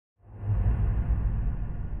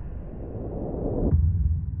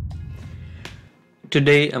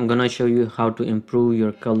Today I'm gonna show you how to improve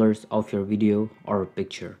your colors of your video or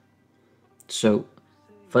picture. So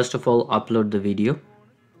first of all, upload the video.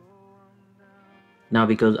 Now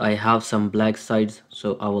because I have some black sides,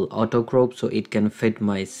 so I will auto crop so it can fit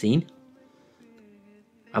my scene.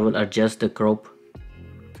 I will adjust the crop.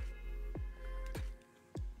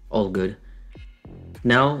 All good.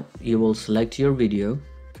 Now you will select your video,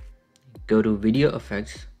 go to video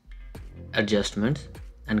effects, adjustments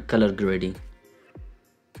and color grading.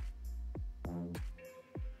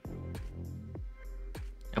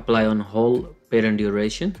 Apply on whole parent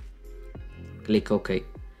duration, click OK.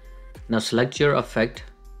 Now select your effect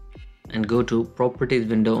and go to properties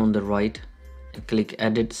window on the right and click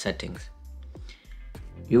edit settings.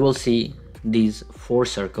 You will see these 4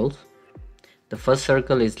 circles. The first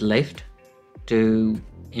circle is left to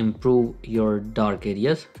improve your dark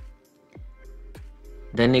areas.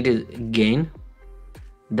 Then it is gain,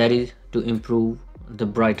 that is to improve the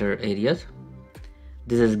brighter areas.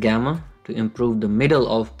 This is gamma, to improve the middle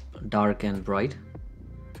of dark and bright.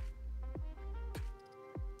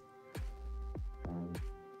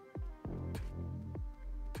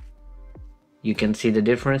 You can see the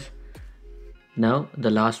difference. Now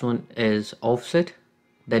the last one is offset,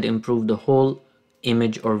 that improve the whole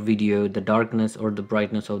image or video, the darkness or the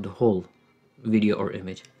brightness of the whole video or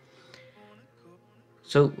image.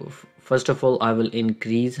 So first of all, I will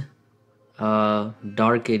increase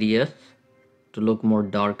dark areas to look more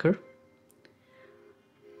darker.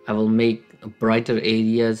 I will make brighter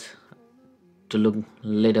areas to look a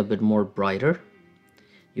little bit more brighter.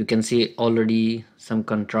 You can see already some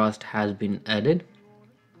contrast has been added.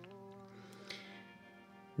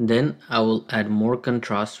 Then I will add more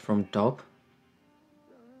contrast from top.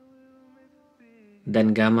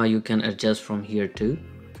 Then gamma you can adjust from here too.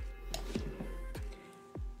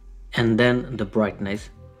 And then the brightness.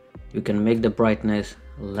 You can make the brightness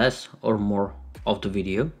less or more of the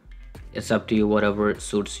video. It's up to you, whatever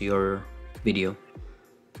suits your video.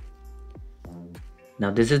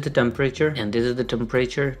 Now this is the temperature and this is the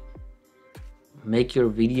temperature. Make your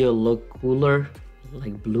video look cooler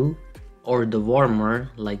like blue, or the warmer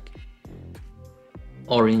like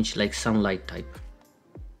orange, like sunlight type.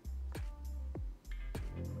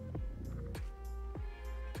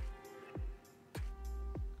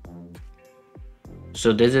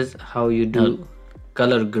 So this is how you do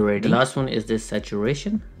color grading. The last one is this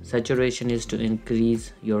saturation. Saturation is to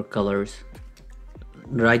increase your colors.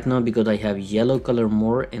 Right now because I have yellow color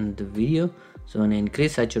more in the video, so when I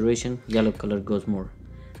increase saturation, yellow color goes more.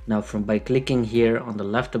 Now by clicking here on the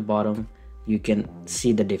left bottom, you can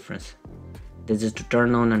see the difference. This is to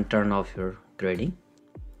turn on and turn off your grading.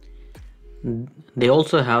 They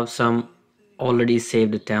also have some already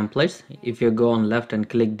saved templates. If you go on left and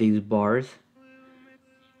click these bars,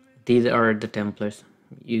 these are the templates.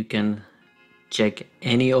 You can check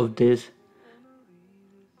any of this.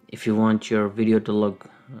 If you want your video to look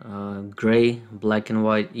gray, black and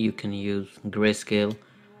white, you can use grayscale.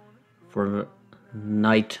 For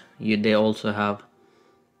night they also have.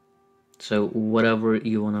 So whatever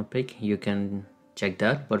you want to pick, you can check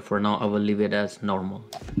that, but for now I will leave it as normal.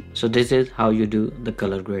 So this is how you do the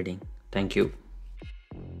color grading. Thank you.